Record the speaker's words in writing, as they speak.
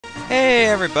Hey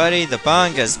everybody, the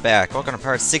Banga's back. Welcome to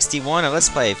part 61 of Let's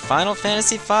Play Final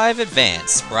Fantasy V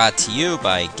Advance, brought to you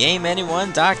by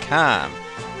GameAnyone.com.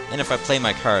 And if I play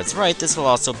my cards right, this will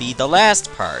also be the last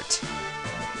part.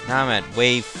 Now I'm at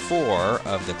wave 4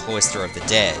 of the Cloister of the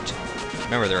Dead.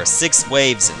 Remember, there are 6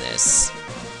 waves in this.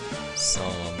 So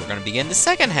we're going to begin the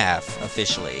second half,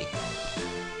 officially.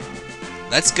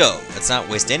 Let's go. Let's not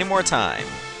waste any more time.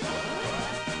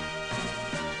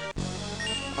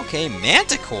 Okay,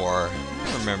 Manticore.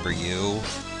 I remember you.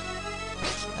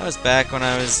 That was back when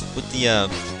I was with the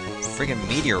friggin'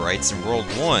 meteorites in World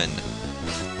 1.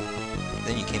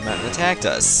 Then you came out and attacked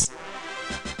us.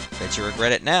 Bet you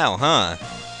regret it now, huh?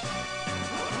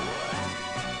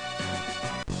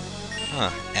 Huh,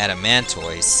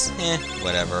 Adamantoise.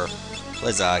 Whatever.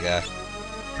 Blizzaga.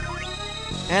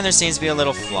 And there seems to be a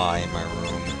little fly in my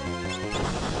room.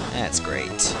 That's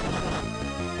great.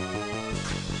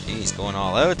 Jeez, going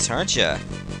all out, aren't ya?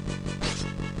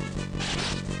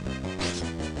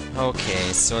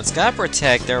 Okay, so it's got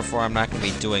Protect, therefore I'm not going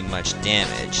to be doing much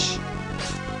damage.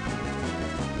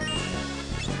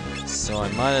 So I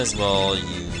might as well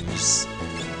use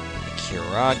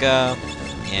Kiraga,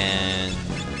 and...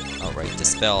 oh right,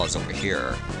 Dispel is over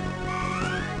here.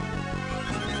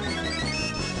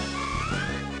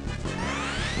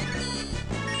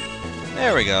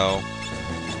 There we go.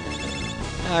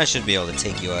 I should be able to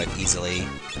take you out easily.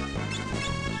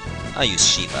 I'll use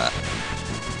Shiva.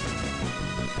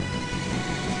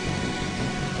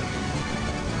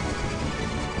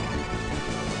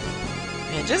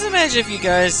 And just imagine if you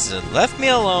guys left me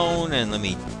alone and let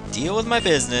me deal with my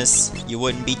business, you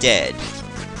wouldn't be dead.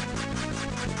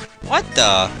 What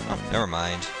the? Oh, never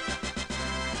mind.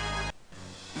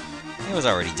 He was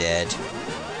already dead.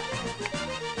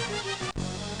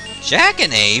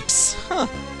 Jackanapes? Huh.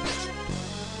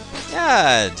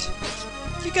 God,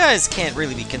 you guys can't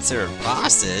really be considered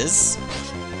bosses.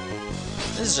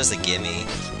 This is just a gimme.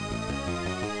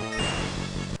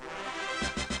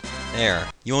 There,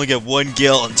 you only get 1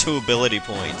 gil and 2 ability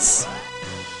points.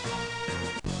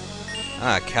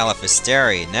 Ah,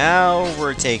 Califisteri. Now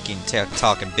we're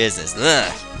talking business.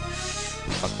 Ugh.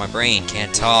 Fuck my brain,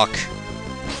 can't talk.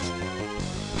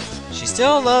 She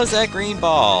still loves that green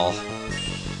ball.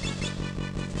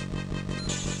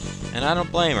 And I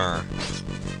don't blame her.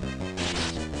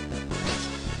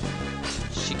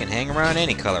 She can hang around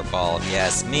any color ball if you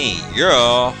ask me.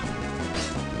 Yeah.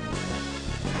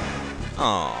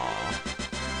 Aww.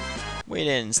 We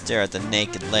didn't stare at the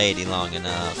naked lady long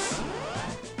enough.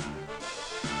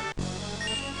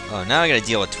 Oh, now I gotta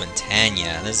deal with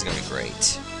Twintania. This is gonna be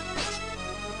great.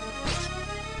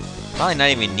 Probably not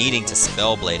even needing to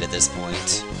Spellblade at this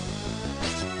point.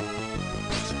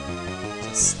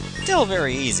 Still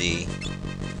very easy. In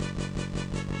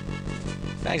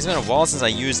fact, it's been a while since I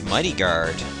used Mighty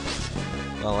Guard.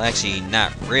 Well, actually,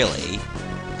 not really.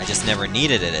 I just never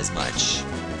needed it as much.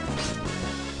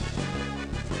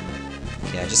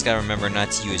 Okay, I just gotta remember not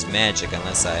to use magic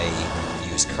unless I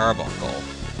use Carbuncle.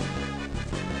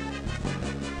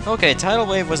 Okay, Tidal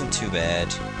Wave wasn't too bad.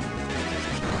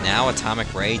 Now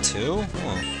Atomic Ray too?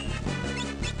 Going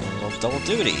a little double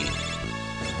duty.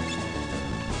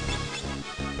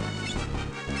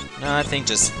 No, I think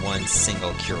just 1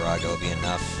 single Kiraga will be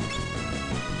enough.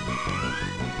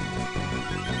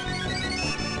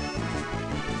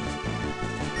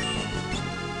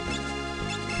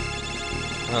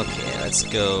 Okay, let's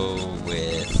go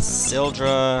with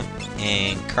Sildra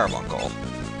and Carbuncle.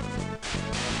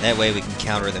 That way we can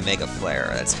counter the Mega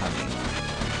Flare that's coming.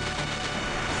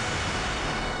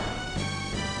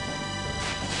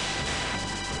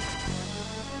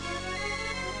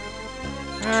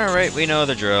 Alright, we know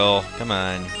the drill. Come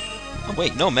on. Oh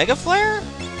wait, no Mega Flare?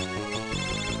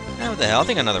 Oh, what the hell? I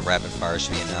think another Rapid Fire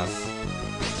should be enough.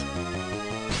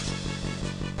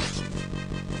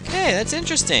 Okay, that's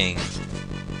interesting.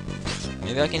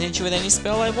 Maybe I can hit you with any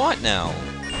spell I want now.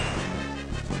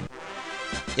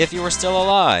 If you were still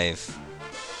alive.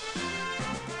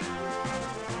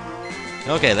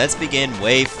 Okay, let's begin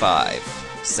Wave 5.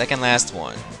 Second last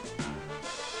one.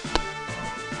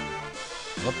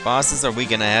 What bosses are we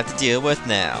gonna have to deal with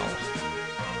now?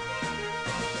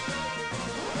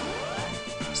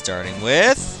 Starting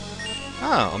with...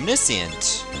 oh,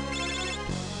 Omniscient.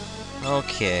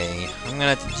 Okay, I'm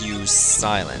gonna have to use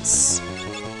Silence.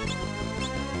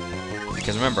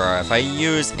 Because remember, if I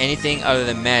use anything other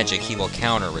than magic, he will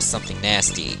counter with something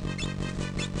nasty.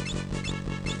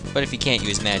 But if he can't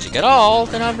use magic at all,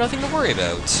 then I have nothing to worry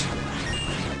about.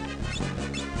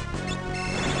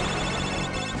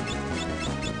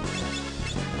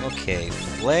 Okay,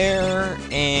 flare,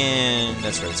 and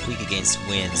that's right, it's weak against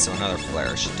wind, so another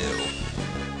flare should do.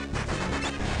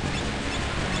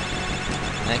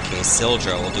 In that case,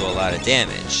 Sildra will do a lot of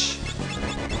damage.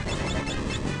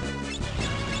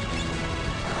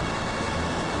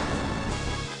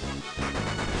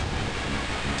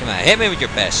 Come on, hit me with your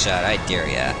best shot, I dare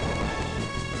ya.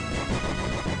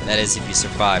 That is, if you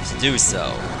survive to do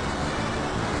so.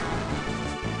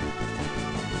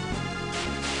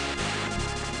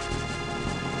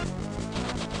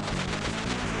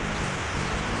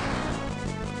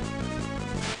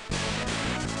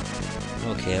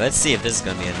 Okay, let's see if this is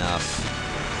gonna be enough.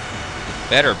 It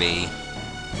better be.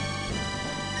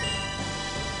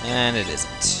 And it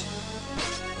isn't.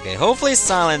 Okay, hopefully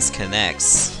silence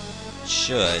connects. It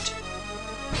should.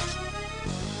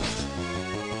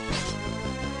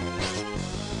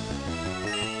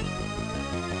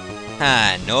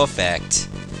 Ha, no effect.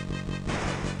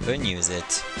 Couldn't use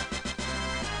it.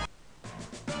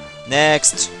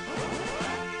 Next!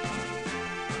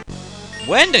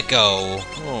 Wendigo!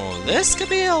 Oh, this could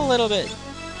be a little bit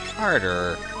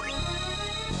harder.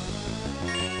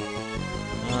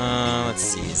 Let's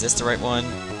see, is this the right one?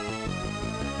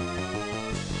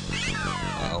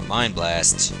 Oh, Mind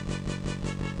Blast.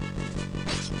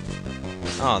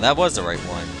 Oh, that was the right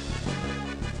one.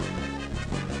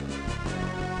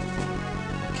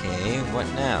 Okay, what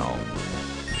now?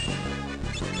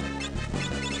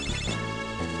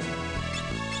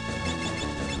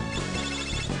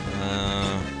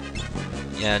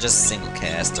 Yeah, just single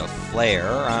cast a flare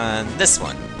on this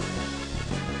one.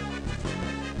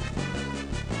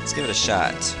 Let's give it a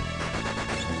shot.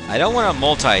 I don't want to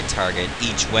multi-target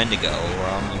each Wendigo, or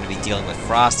I'm going to be dealing with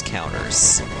frost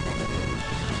counters.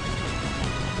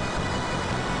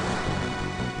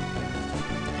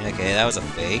 Okay, that was a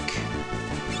fake.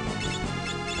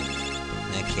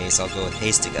 In that case, I'll go with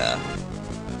Hastiga.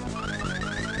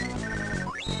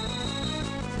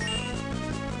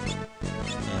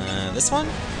 This one?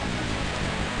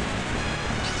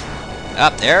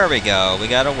 Up, there we go. We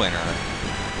got a winner.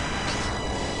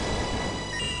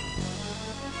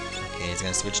 Okay, he's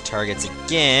gonna switch targets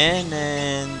again,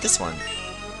 and this one.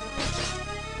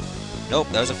 Nope,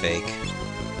 that was a fake.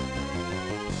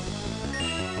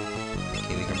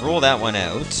 Okay, we can rule that one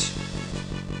out.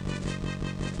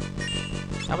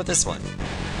 How about this one?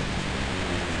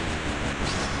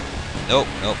 Nope,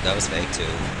 nope, that was fake too.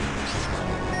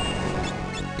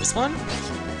 This one?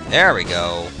 There we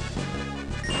go.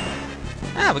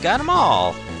 Ah, we got them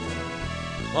all.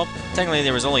 Well, technically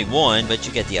there was only one, but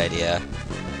you get the idea.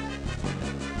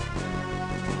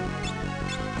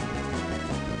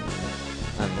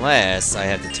 Unless I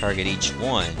have to target each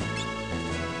one.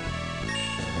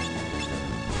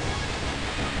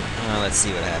 Let's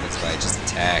see what happens if I just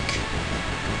attack.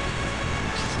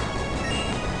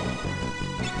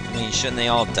 I mean, shouldn't they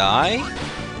all die?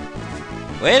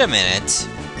 Wait a minute.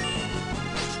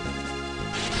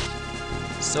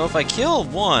 So if I kill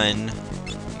one,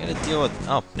 I gotta deal with...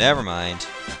 Oh, never mind.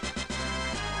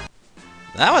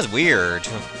 That was weird.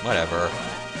 Whatever.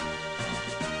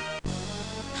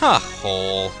 Ha,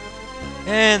 hole.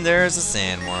 And there's a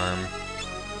sandworm.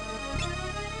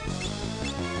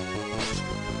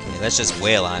 Okay, let's just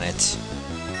wail on it.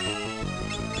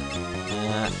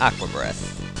 Aqua Breath.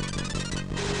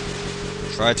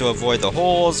 Try to avoid the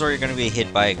holes, or you're gonna be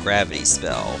hit by a gravity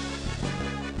spell.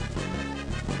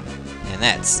 And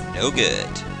that's no good.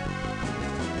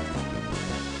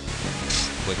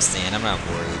 Quicksand, I'm not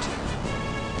worried.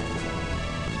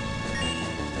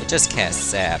 It just casts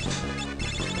sap.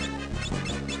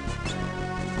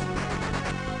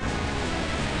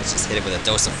 Let's just hit it with a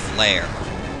dose of flare.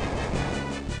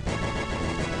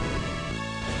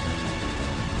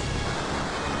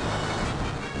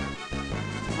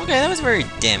 Okay, that was very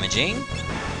damaging.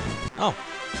 Oh.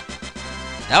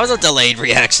 That was a delayed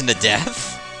reaction to death.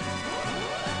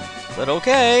 But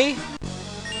okay.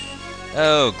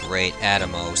 Oh, great.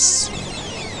 Atomos.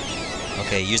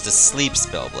 Okay, use the Sleep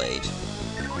Spellblade.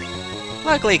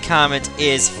 Luckily, Comet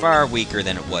is far weaker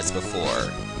than it was before.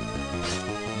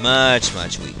 Much,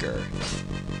 much weaker.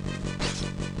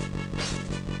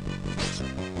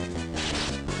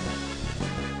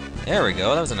 There we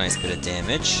go. That was a nice bit of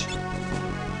damage.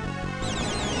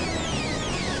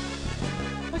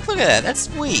 Look at that. That's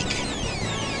weak.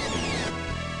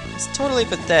 It's totally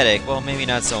pathetic. Well, maybe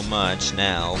not so much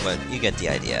now, but you get the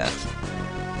idea.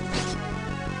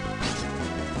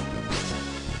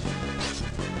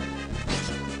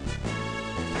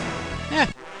 Yeah,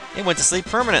 it went to sleep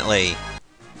permanently.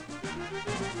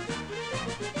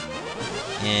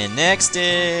 And next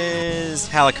is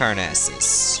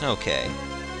Halicarnassus. Okay.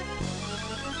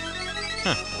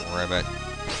 Huh. Ribbit.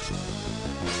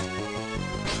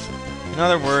 In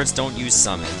other words, don't use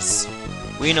summons.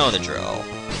 We know the drill.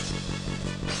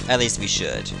 At least we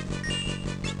should.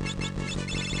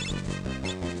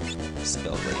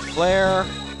 Spellblade Flare.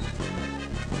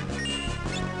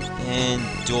 And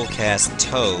dual cast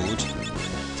Toad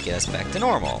to get us back to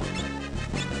normal.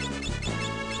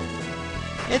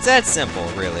 It's that simple,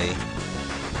 really.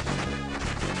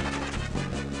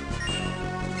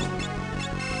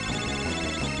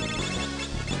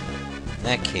 In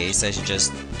that case, I should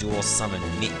just dual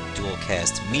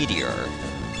cast Meteor.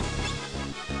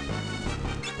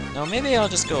 No, maybe I'll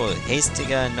just go with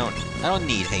Hastiga. No, I don't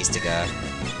need Hastiga.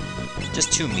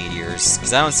 Just 2 Meteors,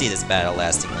 because I don't see this battle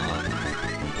lasting long.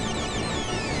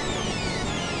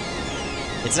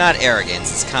 It's not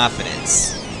arrogance, it's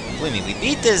confidence. Believe me, we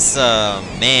beat this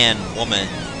man-woman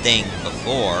thing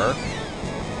before.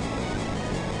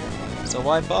 So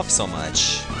why buff so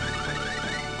much?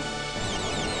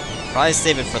 Probably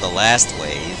save it for the last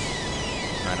wave.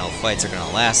 I know fights are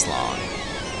gonna last long,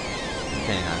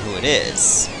 depending on who it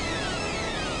is.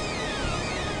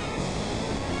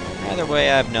 Either way,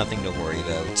 I have nothing to worry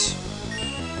about.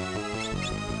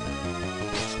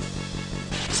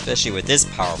 Especially with this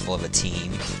powerful of a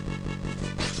team.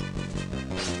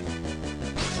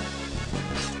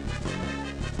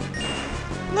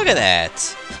 Look at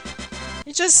that!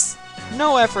 It's just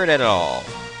no effort at all.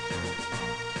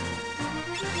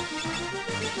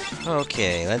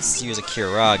 Okay, let's use a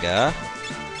Kiraga.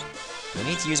 We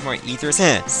need to use more ethers.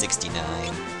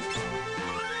 69.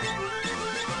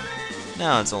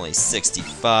 Now it's only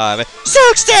 65.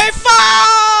 64!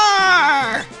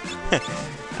 I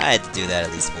had to do that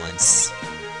at least once.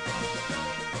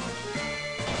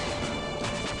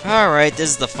 Alright, this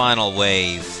is the final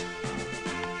wave.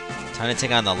 Time to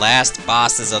take on the last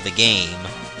bosses of the game.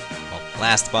 Well,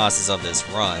 last bosses of this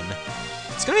run.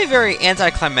 It's gonna be very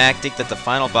anticlimactic that the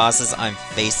final bosses I'm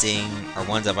facing are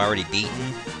ones I've already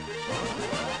beaten.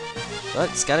 But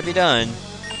it's gotta be done.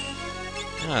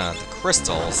 Ah, the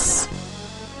crystals.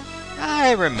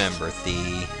 I remember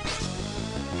the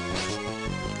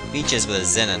beaches with a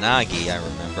Zenanagi, I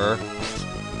remember.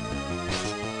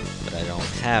 But I don't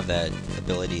have that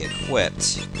ability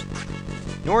equipped.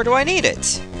 Nor do I need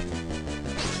it!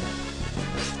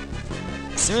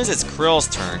 As soon as it's Krill's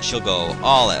turn, she'll go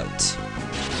all out.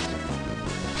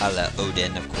 A la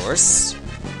Odin, of course.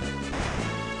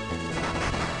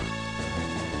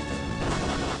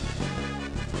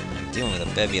 I'm dealing with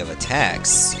a bevy of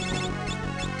attacks.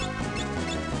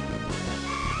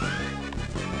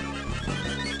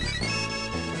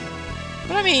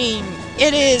 But I mean,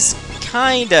 it is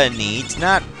kinda neat,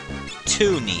 not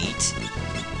too neat,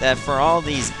 that for all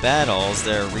these battles,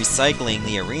 they're recycling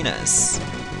the arenas.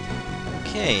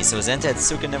 Okay, so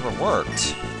Zentatsuka never worked.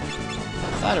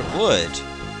 I thought it would.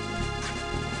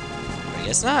 But I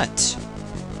guess not.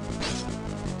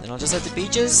 Then I'll just have to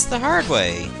beat this the hard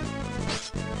way.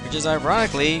 Which is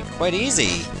ironically quite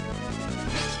easy.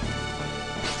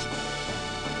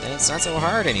 Then it's not so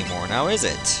hard anymore, now is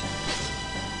it?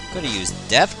 Could have used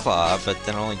Deathclaw, but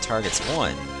then it only targets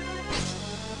one.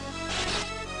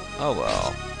 Oh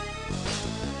well.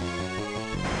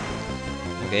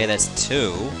 Okay, that's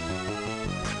 2.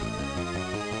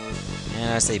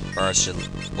 And I say Barth should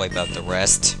wipe out the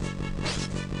rest.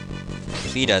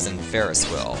 If he doesn't, Ferris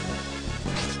will.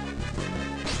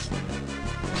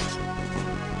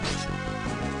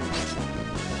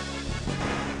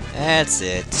 That's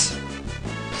it.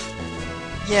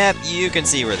 Yep, you can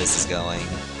see where this is going.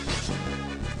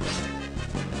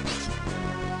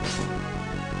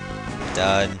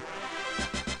 Done.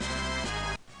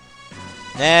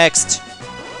 Next!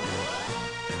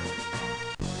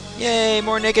 Yay,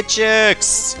 more naked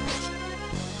chicks!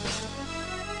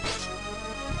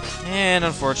 And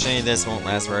unfortunately, this won't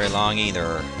last very long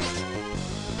either.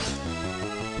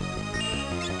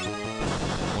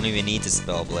 Won't even need to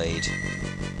Spellblade.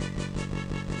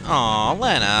 Aw,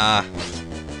 Lena!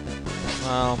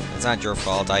 Well, it's not your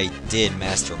fault. I did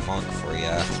Master Monk for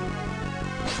ya.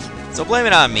 So blame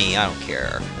it on me, I don't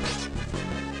care.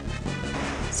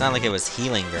 It's not like it was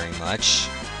healing very much.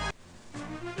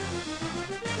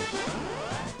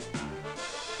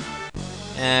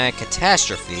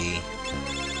 Catastrophe.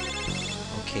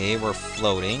 Okay, we're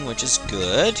floating, which is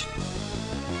good.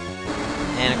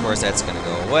 And of course that's gonna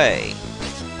go away.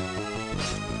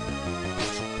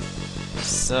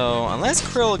 So, unless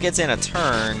Krill gets in a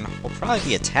turn, we'll probably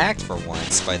be attacked for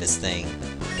once by this thing.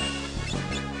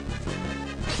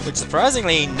 Which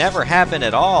surprisingly never happened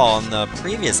at all in the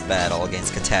previous battle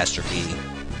against Catastrophe.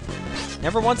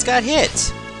 Never once got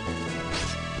hit.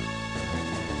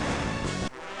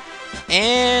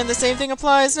 And the same thing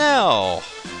applies now!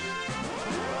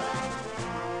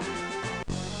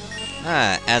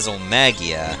 Ah,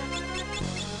 Azulmagia.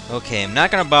 Okay, I'm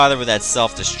not gonna bother with that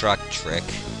self-destruct trick.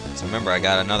 So remember, I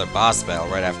got another boss battle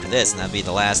right after this, and that'll be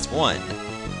the last one.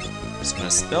 Just gonna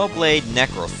Spellblade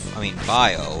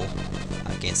Bio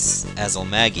against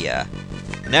Azulmagia.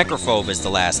 Necrophobe is the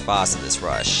last boss of this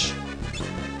rush.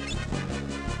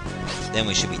 Then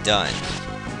we should be done.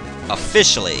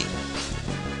 Officially.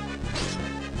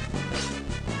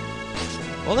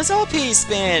 Well, this LP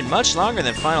spanned much longer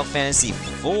than Final Fantasy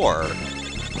IV.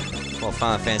 Well,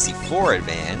 Final Fantasy IV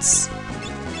Advance.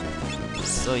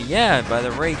 So yeah, by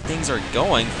the rate things are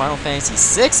going, Final Fantasy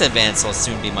VI Advance will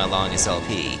soon be my longest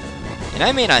LP. And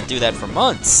I may not do that for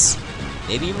months.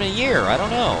 Maybe even a year, I don't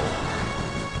know.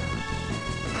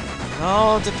 It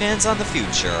all depends on the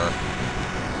future.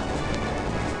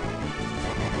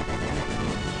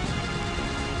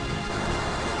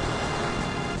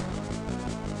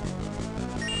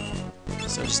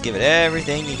 So just give it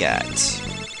everything you got.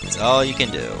 That's all you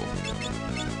can do.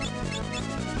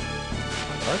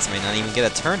 Parts may not even get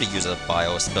a turn to use a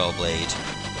Bio Spellblade.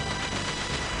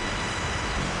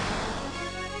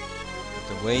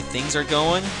 The way things are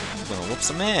going, I'm gonna whoop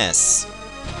some ass.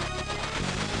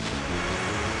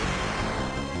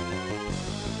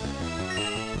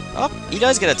 Oh, he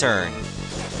does get a turn.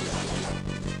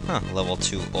 Huh, level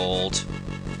 2 old.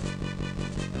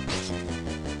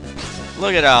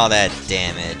 Look at all that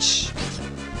damage.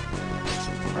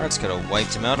 Hearts could have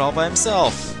wiped him out all by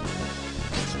himself.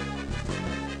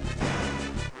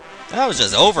 That was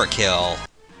just overkill.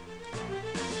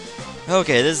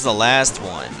 Okay, this is the last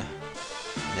one.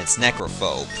 And it's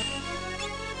Necrophobe.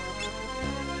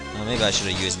 Oh, maybe I should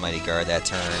have used Mighty Guard that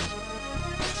turn.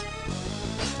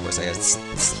 Of course, I gotta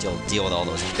still deal with all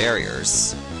those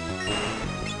barriers.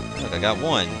 Look, I got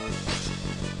one.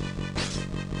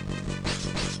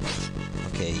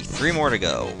 Okay, 3 more to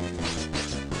go.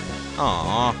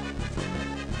 Aww.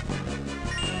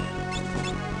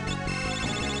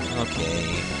 Okay,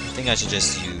 I think I should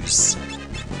just use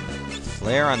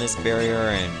Flare on this barrier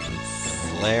and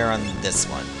Flare on this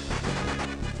one.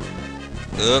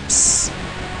 Oops.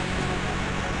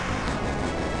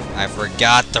 I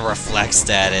forgot the Reflect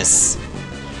status.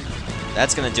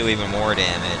 That's gonna do even more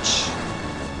damage.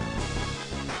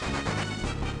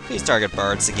 Please target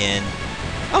Bards again.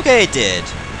 Okay, it did.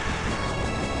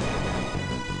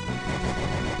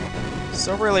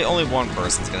 So really, only one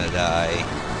person's gonna die.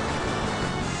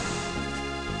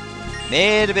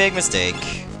 Made a big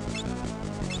mistake.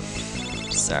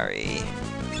 Sorry.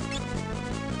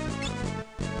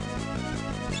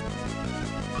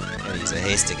 Gotta use a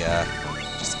Hastiga.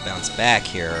 Just to bounce back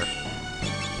here.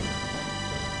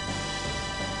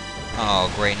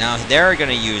 Oh, great. Now they're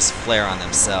gonna use Flare on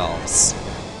themselves.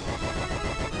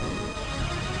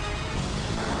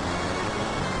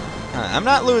 I'm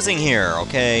not losing here,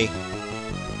 okay?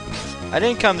 I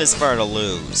didn't come this far to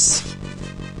lose.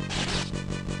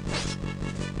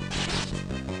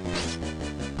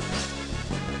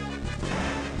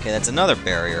 Okay, that's another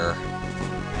barrier.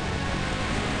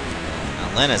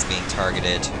 Now Lena's being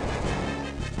targeted.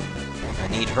 I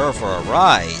need her for a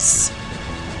rise.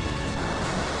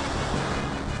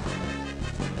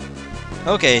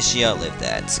 Okay, she outlived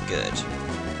that. Good.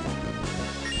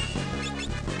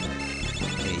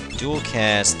 Okay, dual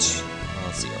cast.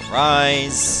 Let's see, a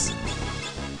rise.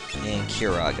 And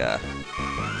Kiraga.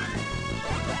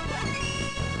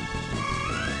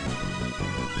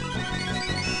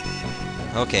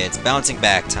 Okay, it's bouncing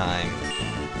back time.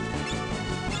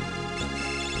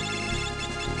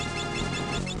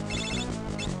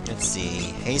 Let's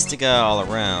see. Hastiga all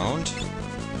around.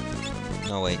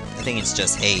 No, wait. I think it's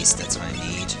just haste. That's what I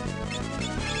need.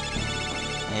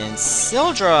 And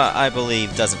Sildra, I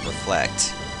believe, doesn't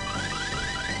reflect.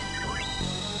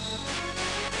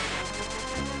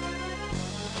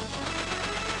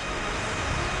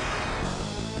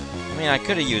 I mean, I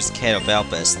could have used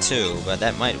Catobalbus too, but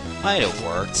that might have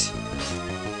worked.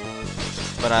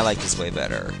 But I like this way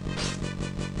better.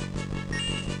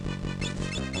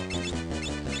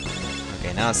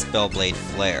 Okay, now it's Spellblade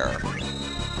Flare.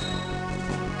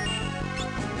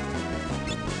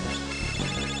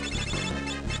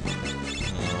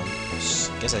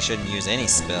 Guess I shouldn't use any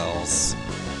spells.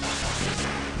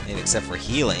 Maybe except for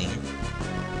healing.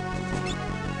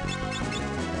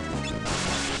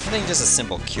 I think just a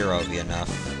simple cure would be enough.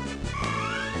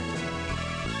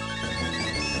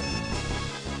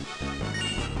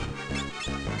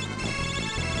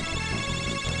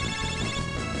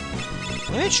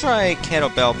 Let me try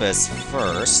Catobalbus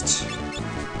first.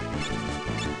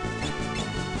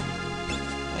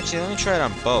 Actually, let me try it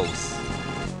on both.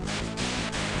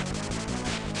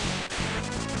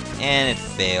 And it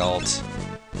failed.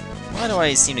 Why do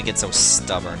I seem to get so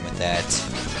stubborn with that?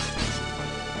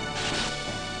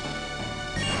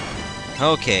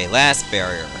 Okay, last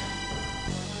barrier.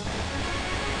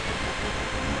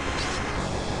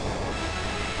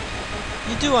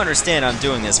 You do understand I'm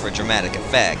doing this for dramatic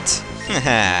effect.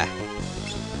 Haha.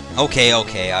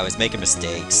 Okay, I was making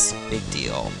mistakes. Big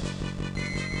deal.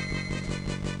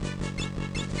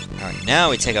 Alright, now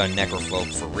we take out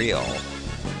Necrophobe for real.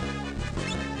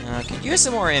 Could use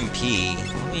some more MP.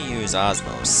 Let me use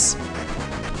Osmos.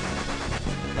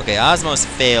 Okay, Osmos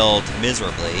failed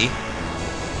miserably.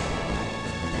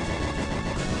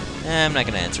 I'm not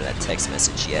gonna answer that text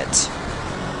message yet.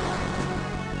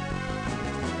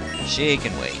 She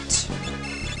can wait.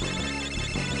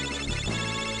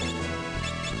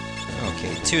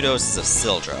 Okay, 2 doses of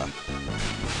Sildra.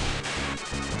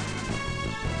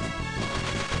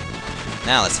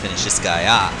 Now let's finish this guy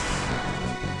off.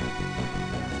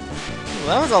 Ooh,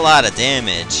 that was a lot of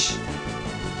damage.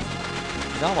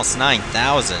 It's almost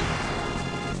 9,000.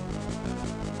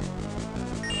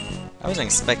 I wasn't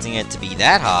expecting it to be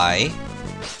that high.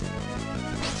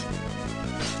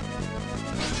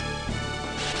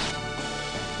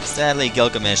 Sadly,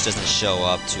 Gilgamesh doesn't show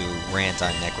up to rant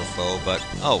on Necrophobe, but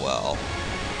oh well.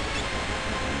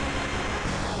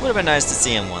 Would have been nice to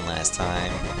see him one last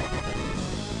time.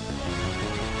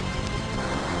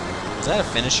 Was that a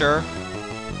finisher?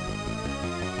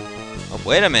 Oh,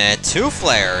 wait a minute, 2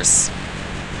 flares!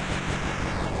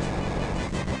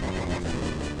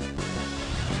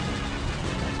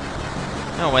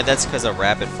 No, wait, that's because of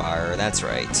rapid fire, that's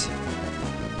right.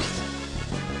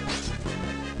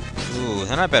 Ooh,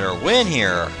 then I better win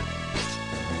here!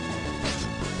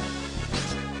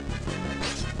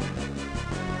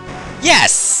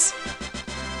 Yes!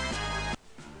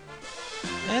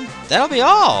 And that'll be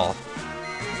all!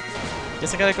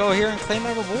 Guess I gotta go here and claim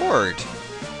my reward.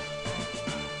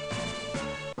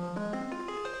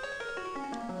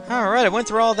 Alright, I went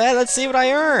through all that, let's see what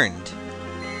I earned!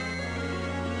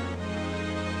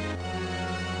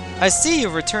 I see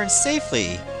you've returned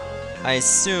safely. I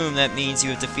assume that means you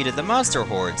have defeated the monster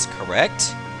hordes,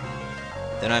 correct?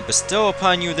 Then I bestow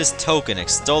upon you this token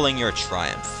extolling your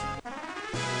triumph.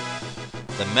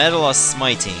 The Medal of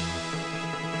Smiting.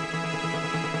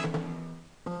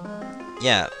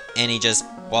 Yeah, and he just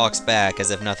walks back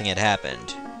as if nothing had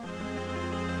happened.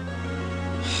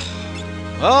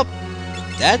 Well,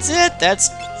 that's it! That's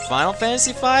Final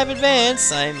Fantasy V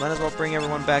Advance! I might as well bring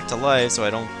everyone back to life so I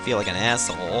don't feel like an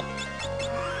asshole.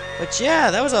 But yeah,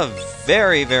 that was a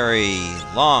very, very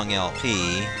long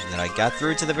LP that I got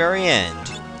through to the very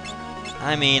end.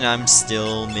 I mean, I'm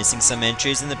still missing some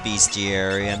entries in the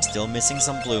bestiary, I'm still missing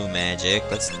some blue magic.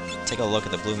 Let's take a look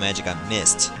at the blue magic I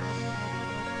missed.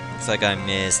 Looks like I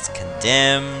missed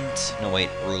Condemned, no wait,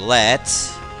 Roulette,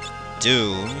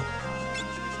 Doom,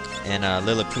 and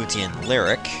Lilliputian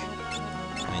Lyric.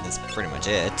 I mean, that's pretty much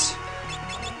it.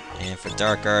 And for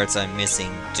Dark Arts, I'm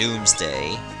missing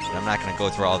Doomsday. But I'm not going to go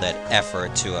through all that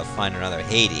effort to find another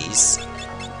Hades.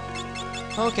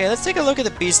 Okay, let's take a look at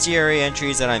the bestiary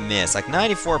entries that I missed. Like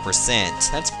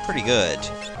 94%. That's pretty good.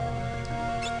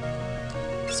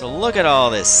 So look at all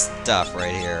this stuff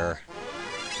right here.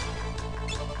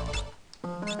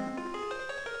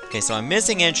 Okay, so I'm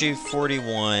missing entry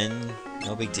 41.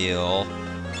 No big deal.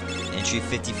 Entry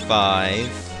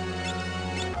 55.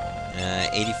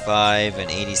 85 and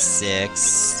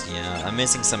 86. Yeah, I'm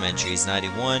missing some entries.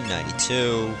 91,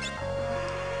 92.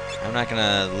 I'm not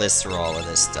gonna list through all of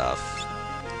this stuff.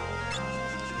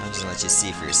 I'm just gonna let you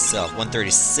see for yourself.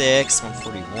 136,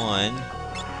 141,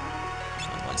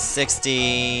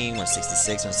 160,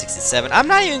 166, 167. I'm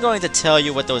not even going to tell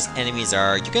you what those enemies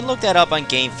are. You can look that up on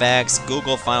GameFAQs,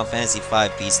 Google Final Fantasy V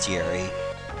Bestiary.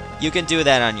 You can do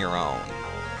that on your own.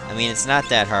 I mean, it's not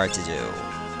that hard to do.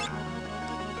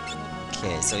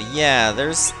 Okay, so yeah,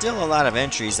 there's still a lot of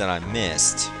entries that I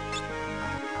missed.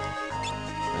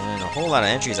 And a whole lot of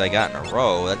entries I got in a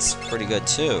row. That's pretty good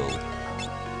too.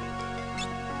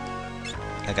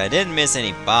 Like, I didn't miss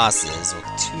any bosses with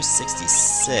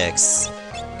 266.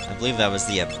 I believe that was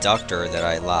the Abductor that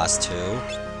I lost to.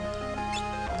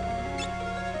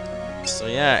 So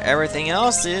yeah, everything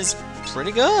else is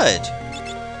pretty good.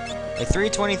 Like,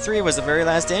 323 was the very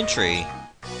last entry.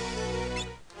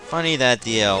 Funny that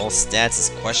the old stats is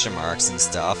question marks and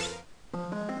stuff.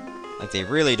 Like, they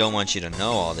really don't want you to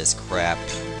know all this crap.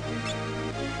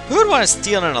 Who would want to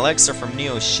steal an elixir from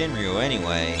Neo Shinryu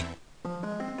anyway?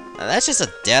 Now, that's just a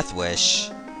death wish.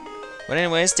 But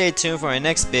anyway, stay tuned for my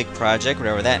next big project,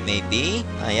 whatever that may be.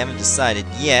 I haven't decided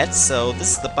yet, so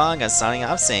this is the Bonga signing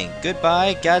off saying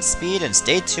goodbye, Godspeed, and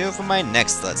stay tuned for my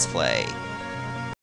next Let's Play.